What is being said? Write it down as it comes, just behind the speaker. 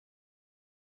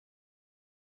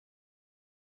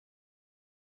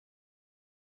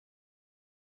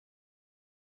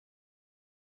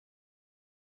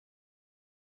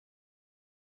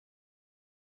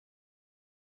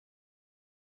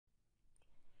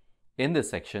In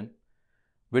this section,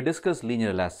 we discuss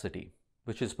linear elasticity,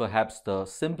 which is perhaps the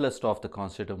simplest of the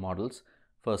constitutive models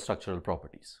for structural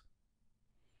properties.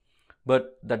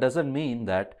 But that doesn't mean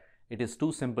that it is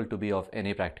too simple to be of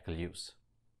any practical use.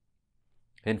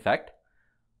 In fact,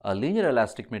 a linear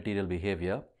elastic material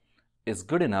behavior is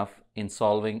good enough in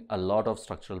solving a lot of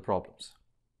structural problems.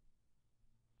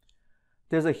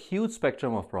 There's a huge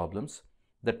spectrum of problems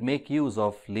that make use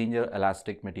of linear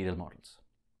elastic material models.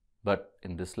 But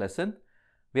in this lesson,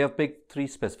 we have picked 3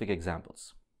 specific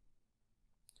examples.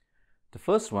 The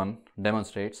first one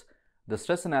demonstrates the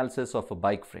stress analysis of a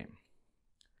bike frame.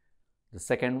 The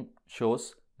second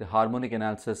shows the harmonic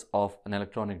analysis of an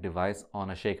electronic device on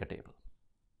a shaker table.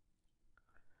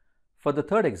 For the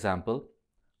third example,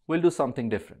 we'll do something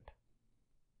different.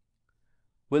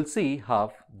 We'll see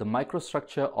how the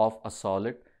microstructure of a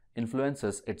solid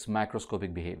influences its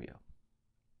macroscopic behavior.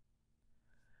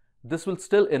 This will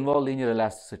still involve linear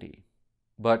elasticity,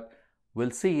 but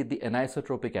we'll see the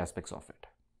anisotropic aspects of it.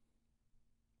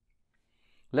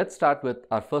 Let's start with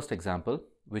our first example,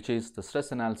 which is the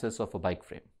stress analysis of a bike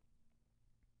frame.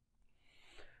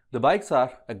 The bikes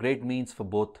are a great means for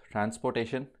both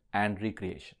transportation and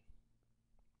recreation.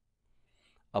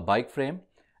 A bike frame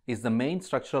is the main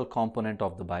structural component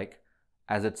of the bike,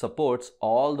 as it supports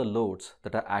all the loads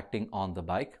that are acting on the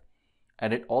bike,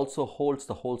 and it also holds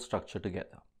the whole structure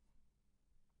together.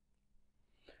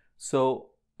 So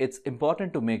it's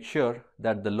important to make sure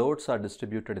that the loads are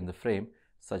distributed in the frame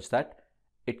such that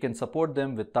it can support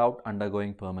them without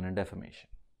undergoing permanent deformation.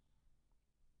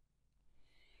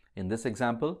 In this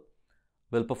example,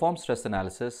 we'll perform stress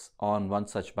analysis on one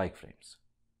such bike frames.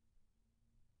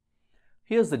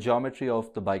 Here's the geometry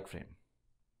of the bike frame.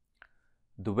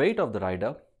 The weight of the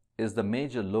rider is the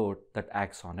major load that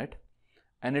acts on it,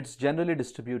 and it's generally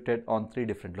distributed on 3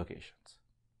 different locations.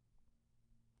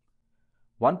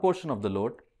 One portion of the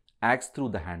load acts through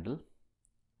the handle,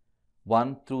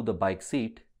 one through the bike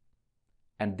seat,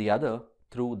 and the other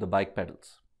through the bike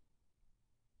pedals.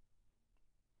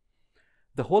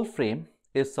 The whole frame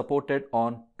is supported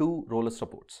on 2 roller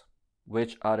supports,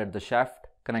 which are at the shaft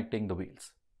connecting the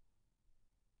wheels.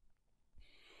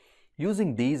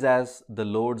 Using these as the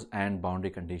loads and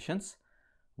boundary conditions,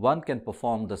 one can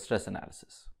perform the stress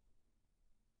analysis.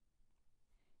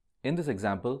 In this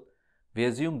example, we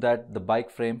assume that the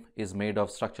bike frame is made of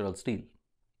structural steel.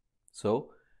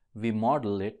 So, we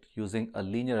model it using a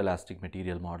linear elastic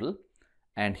material model,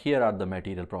 and here are the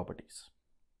material properties.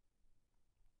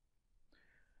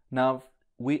 Now,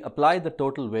 we apply the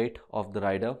total weight of the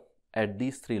rider at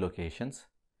these 3 locations,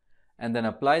 and then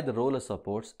apply the roller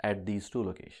supports at these 2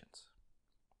 locations.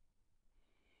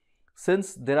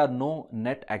 Since there are no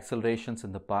net accelerations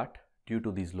in the part due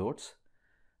to these loads,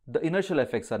 the inertial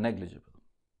effects are negligible.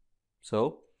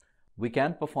 So, we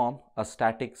can perform a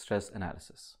static stress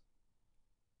analysis.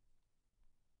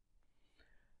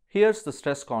 Here's the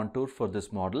stress contour for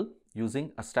this model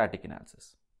using a static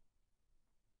analysis.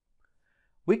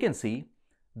 We can see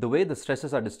the way the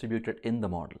stresses are distributed in the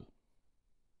model.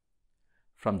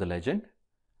 From the legend,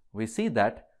 we see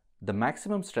that the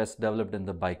maximum stress developed in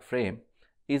the bike frame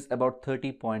is about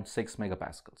 30.6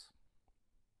 megapascals.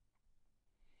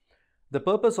 The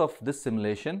purpose of this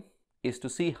simulation is to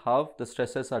see how the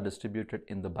stresses are distributed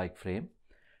in the bike frame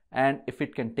and if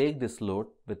it can take this load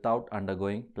without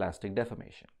undergoing plastic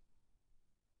deformation.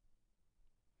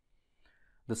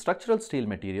 The structural steel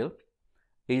material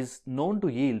is known to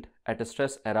yield at a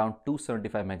stress around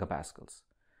 275 megapascals,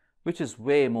 which is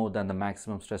way more than the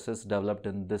maximum stresses developed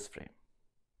in this frame.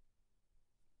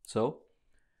 So,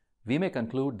 we may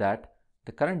conclude that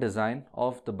the current design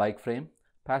of the bike frame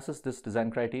passes this design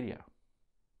criteria.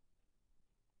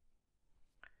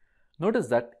 Notice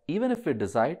that even if we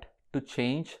decide to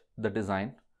change the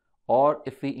design, or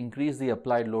if we increase the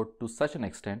applied load to such an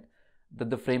extent that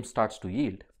the frame starts to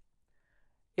yield,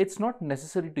 it's not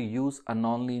necessary to use a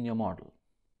nonlinear model.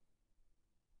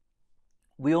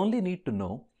 We only need to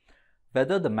know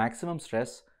whether the maximum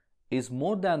stress is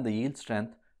more than the yield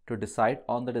strength to decide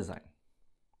on the design.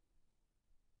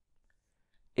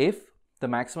 If the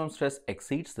maximum stress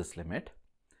exceeds this limit,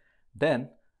 then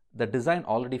the design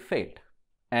already failed,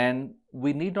 and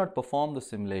we need not perform the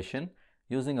simulation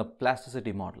using a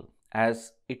plasticity model,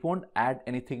 as it won't add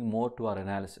anything more to our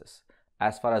analysis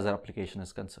as far as our application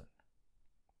is concerned.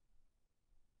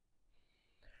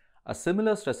 A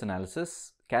similar stress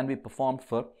analysis can be performed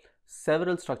for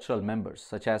several structural members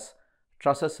such as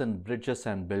trusses in bridges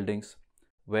and buildings,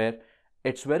 where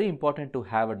it's very important to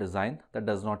have a design that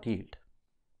does not yield.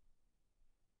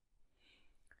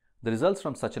 The results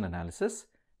from such an analysis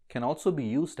can also be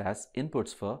used as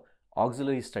inputs for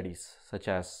auxiliary studies such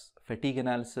as fatigue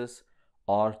analysis,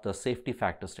 or the safety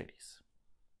factor studies.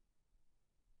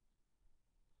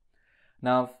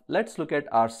 Now, let's look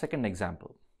at our second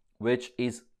example, which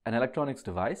is an electronics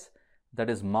device that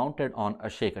is mounted on a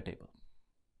shaker table.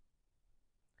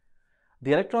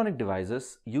 The electronic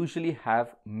devices usually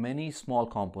have many small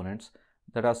components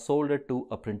that are soldered to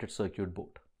a printed circuit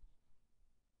board.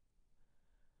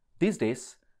 These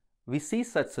days, we see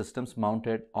such systems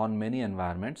mounted on many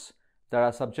environments that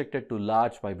are subjected to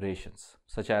large vibrations,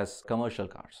 such as commercial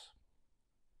cars.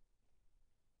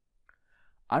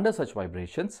 Under such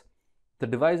vibrations, the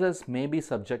devices may be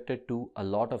subjected to a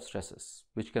lot of stresses,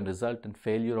 which can result in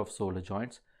failure of solder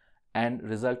joints and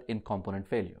result in component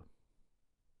failure.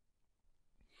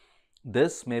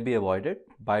 This may be avoided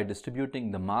by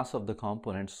distributing the mass of the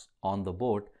components on the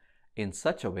board in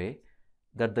such a way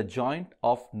that the joint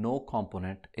of no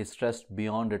component is stressed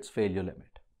beyond its failure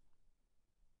limit.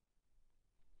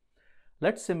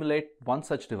 Let's simulate one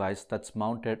such device that's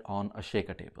mounted on a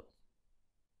shaker table.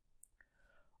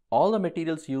 All the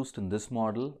materials used in this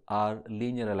model are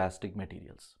linear elastic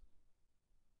materials.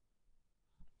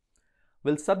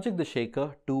 We'll subject the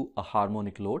shaker to a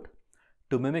harmonic load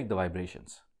to mimic the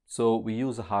vibrations. So we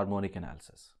use a harmonic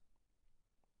analysis.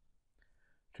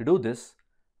 To do this,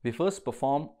 we first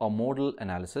perform a modal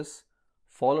analysis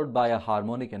followed by a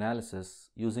harmonic analysis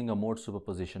using a mode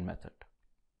superposition method.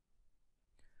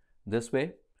 This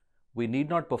way, we need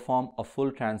not perform a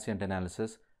full transient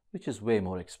analysis, which is way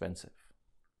more expensive.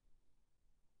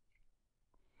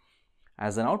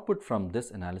 As an output from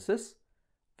this analysis,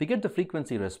 we get the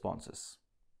frequency responses.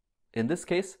 In this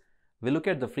case, we look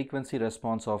at the frequency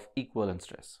response of equivalent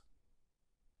stress.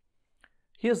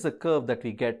 Here's the curve that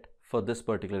we get for this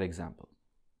particular example.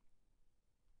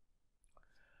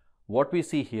 What we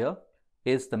see here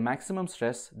is the maximum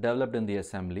stress developed in the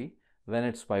assembly when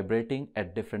it's vibrating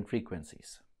at different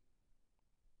frequencies.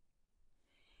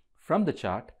 From the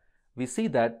chart, we see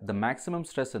that the maximum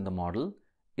stress in the model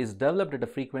is developed at a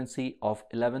frequency of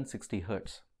 1160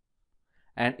 Hz.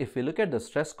 And if we look at the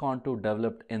stress contour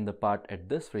developed in the part at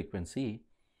this frequency,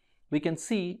 we can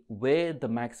see where the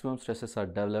maximum stresses are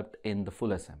developed in the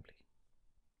full assembly.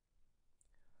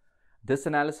 This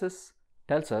analysis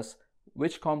tells us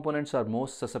which components are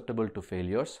most susceptible to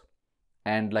failures,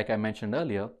 and like I mentioned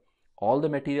earlier, all the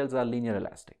materials are linear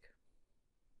elastic.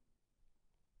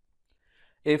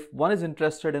 If one is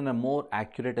interested in a more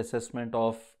accurate assessment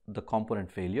of the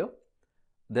component failure,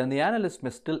 then the analyst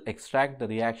may still extract the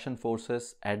reaction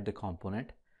forces at the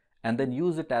component and then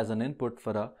use it as an input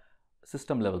for a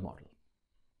system level model.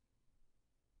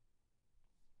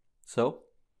 So,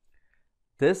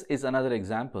 this is another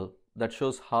example that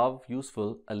shows how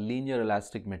useful a linear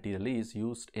elastic material is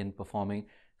used in performing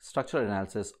structural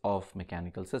analysis of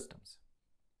mechanical systems.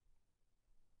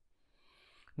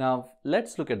 Now,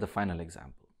 let's look at the final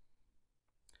example.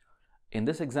 In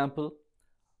this example,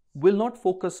 we'll not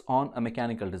focus on a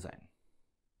mechanical design.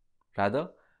 Rather,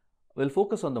 we'll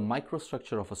focus on the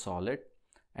microstructure of a solid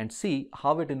and see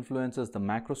how it influences the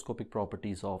macroscopic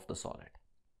properties of the solid.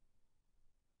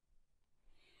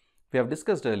 We have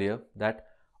discussed earlier that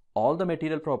all the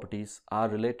material properties are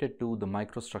related to the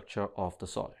microstructure of the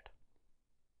solid.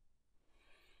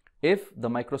 If the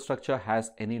microstructure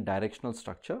has any directional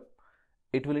structure,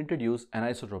 it will introduce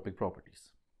anisotropic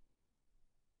properties.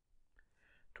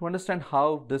 To understand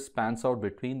how this pans out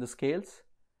between the scales,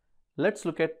 let's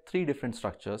look at three different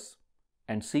structures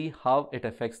and see how it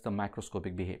affects the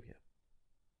macroscopic behavior.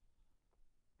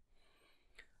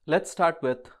 Let's start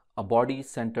with a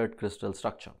body-centered crystal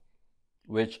structure,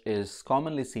 which is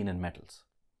commonly seen in metals.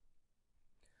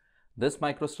 This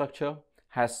microstructure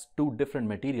has two different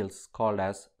materials called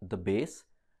as the base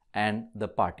and the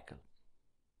particle.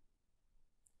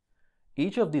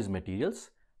 Each of these materials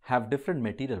have different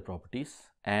material properties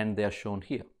and they are shown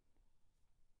here.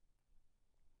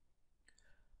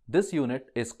 This unit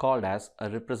is called as a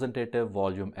representative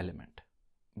volume element,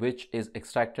 which is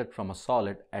extracted from a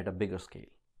solid at a bigger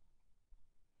scale.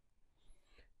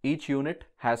 Each unit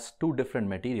has two different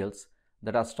materials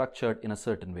that are structured in a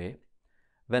certain way.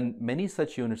 When many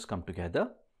such units come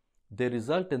together, they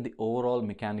result in the overall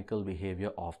mechanical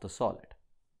behavior of the solid.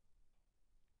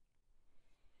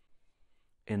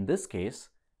 In this case,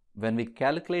 when we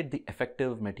calculate the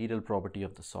effective material property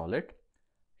of the solid,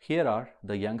 here are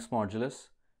the Young's modulus,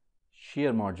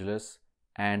 shear modulus,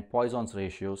 and Poisson's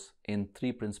ratios in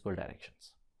three principal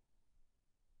directions.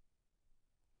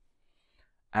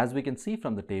 As we can see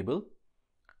from the table,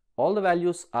 all the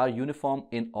values are uniform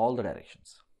in all the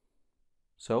directions.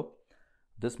 So,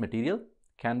 this material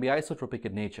can be isotropic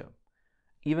in nature,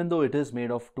 even though it is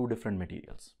made of two different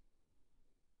materials.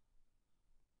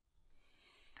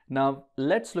 Now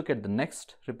let's look at the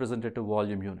next representative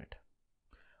volume unit,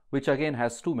 which again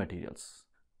has two materials,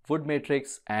 wood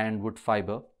matrix and wood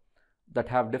fiber, that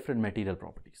have different material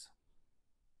properties.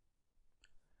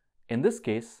 In this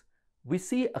case, we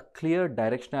see a clear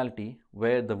directionality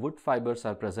where the wood fibers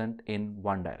are present in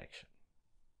one direction.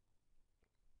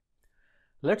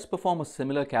 Let's perform a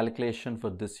similar calculation for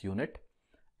this unit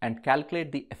and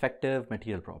calculate the effective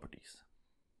material properties.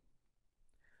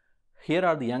 Here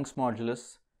are the Young's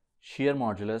modulus, shear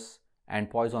modulus, and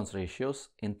Poisson's ratios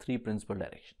in three principal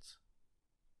directions.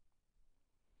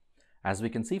 As we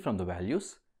can see from the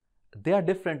values, they are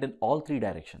different in all three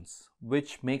directions,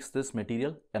 which makes this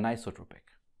material anisotropic.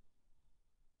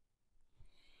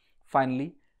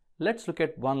 Finally, let's look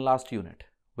at one last unit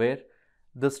where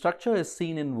the structure is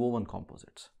seen in woven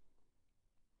composites.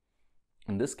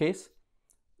 In this case,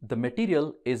 the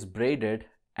material is braided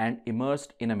and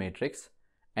immersed in a matrix,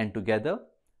 and together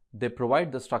they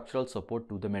provide the structural support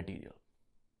to the material.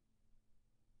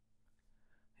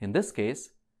 In this case,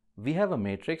 we have a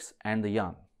matrix and the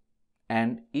yarn,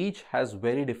 and each has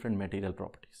very different material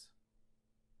properties.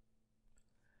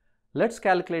 Let's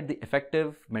calculate the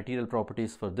effective material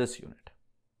properties for this unit.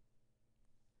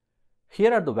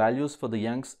 Here are the values for the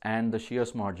Young's and the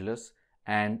shear's modulus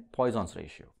and Poisson's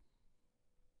ratio.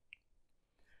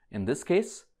 In this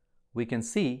case, we can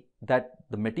see that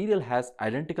the material has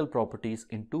identical properties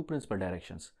in two principal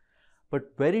directions,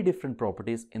 but very different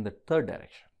properties in the third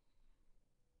direction.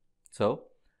 So,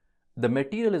 the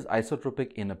material is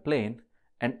isotropic in a plane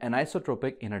and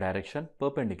anisotropic in a direction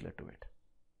perpendicular to it.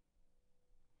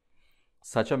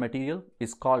 Such a material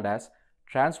is called as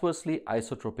transversely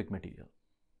isotropic material.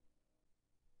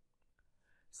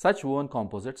 Such woven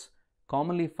composites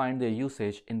commonly find their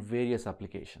usage in various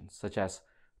applications such as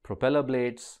propeller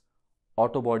blades,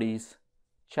 auto bodies,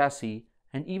 chassis,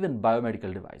 and even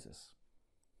biomedical devices.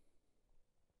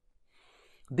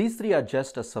 These three are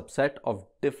just a subset of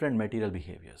different material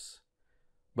behaviors,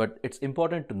 but it's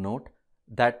important to note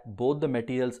that both the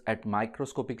materials at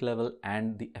microscopic level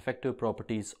and the effective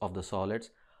properties of the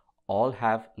solids all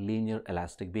have linear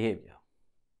elastic behavior.